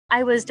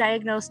I was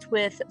diagnosed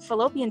with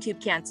fallopian tube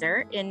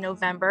cancer in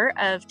November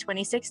of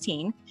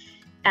 2016,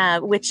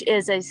 which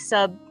is a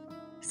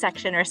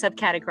subsection or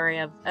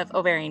subcategory of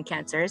ovarian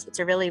cancers. It's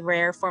a really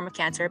rare form of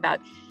cancer. About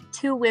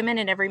 2 women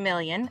in every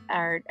million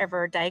are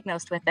ever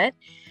diagnosed with it.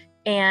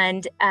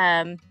 And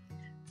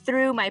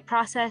through my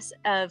process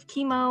of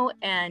chemo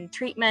and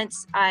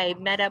treatments, I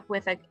met up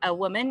with a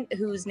woman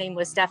whose name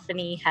was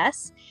Stephanie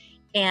Hess,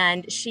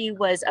 and she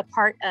was a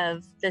part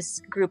of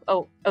this group,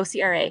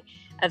 OCRA,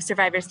 of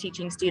survivors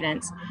teaching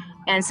students.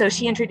 And so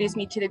she introduced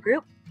me to the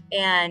group,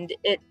 and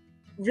it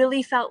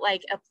really felt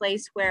like a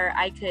place where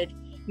I could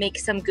make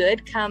some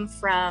good come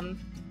from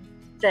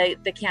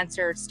the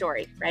cancer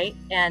story, right?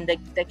 And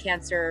the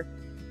cancer,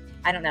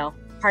 I don't know,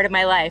 part of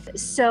my life.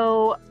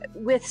 So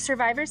with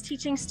survivors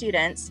teaching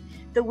students,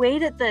 the way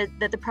that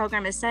the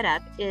program is set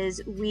up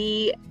is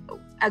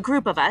a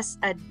group of us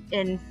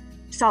in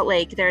Salt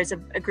Lake, there's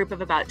a group of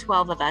about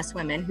 12 of us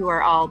women who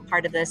are all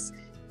part of this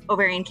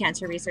Ovarian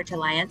Cancer Research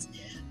Alliance.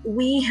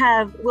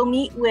 We'll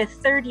meet with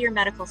third-year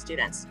medical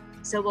students.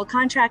 So we'll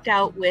contract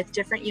out with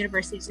different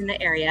universities in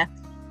the area,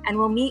 and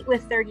we'll meet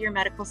with third-year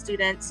medical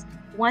students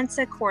once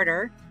a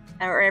quarter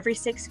or every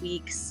 6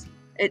 weeks.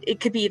 It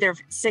could be either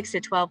 6 to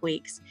 12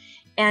 weeks.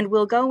 And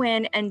we'll go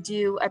in and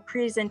do a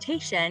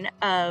presentation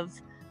of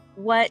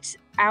what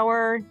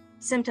our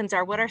symptoms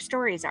are, what our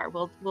stories are.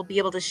 We'll be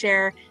able to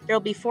share. There'll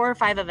be 4 or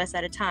 5 of us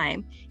at a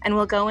time, and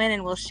we'll go in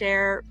and we'll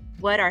share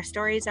what our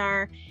stories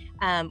are,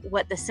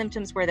 what the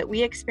symptoms were that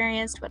we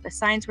experienced, what the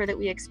signs were that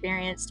we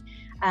experienced,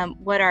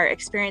 what our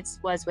experience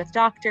was with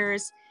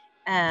doctors,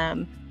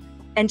 and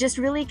just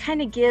really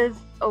kind of give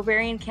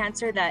ovarian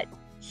cancer that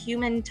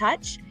human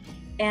touch,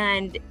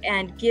 and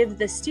give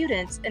the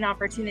students an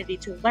opportunity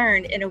to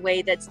learn in a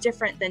way that's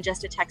different than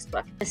just a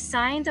textbook. The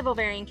signs of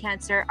ovarian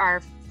cancer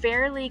are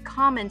fairly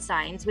common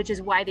signs, which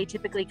is why they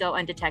typically go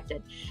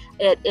undetected.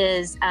 It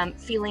is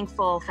feeling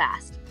full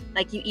fast,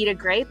 like you eat a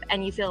grape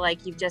and you feel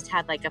like you've just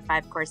had like a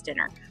 5-course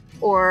dinner,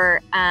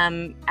 or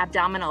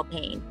abdominal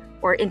pain,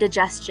 or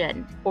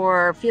indigestion,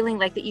 or feeling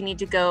like that you need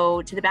to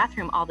go to the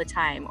bathroom all the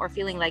time, or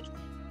feeling like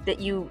that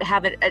you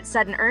have a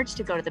sudden urge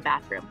to go to the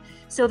bathroom.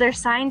 So there's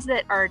signs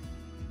that are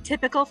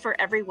typical for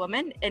every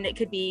woman, and it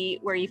could be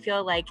where you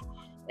feel like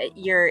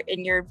you're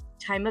in your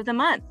time of the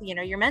month,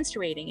 you're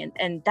menstruating,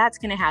 and that's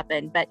going to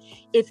happen. But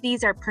if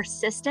these are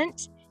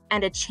persistent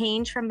and a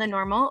change from the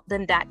normal,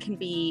 then that can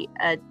be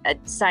a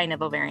sign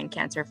of ovarian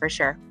cancer for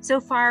sure. So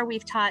far,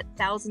 we've taught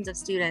thousands of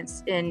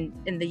students in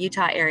the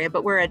Utah area,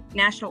 but we're a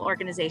national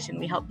organization.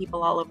 We help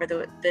people all over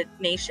the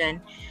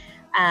nation.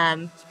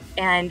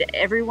 And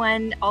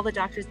everyone, all the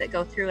doctors that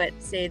go through it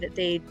say that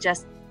they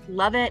just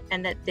love it,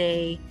 and that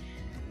they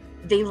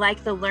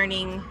like the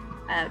learning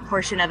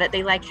portion of it.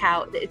 They like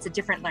how it's a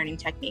different learning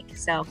technique.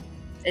 So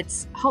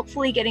it's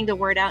hopefully getting the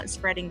word out and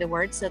spreading the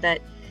word so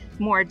that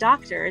more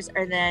doctors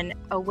are then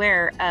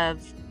aware of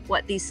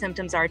what these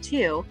symptoms are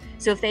too.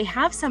 So if they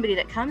have somebody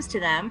that comes to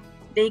them,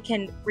 they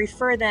can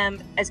refer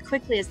them as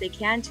quickly as they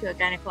can to a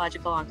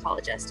gynecological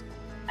oncologist.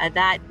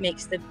 That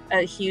makes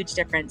a huge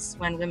difference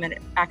when women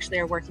actually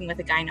are working with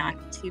a gyn-onc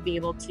to be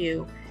able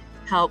to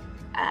help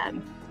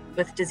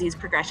with disease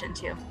progression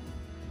too.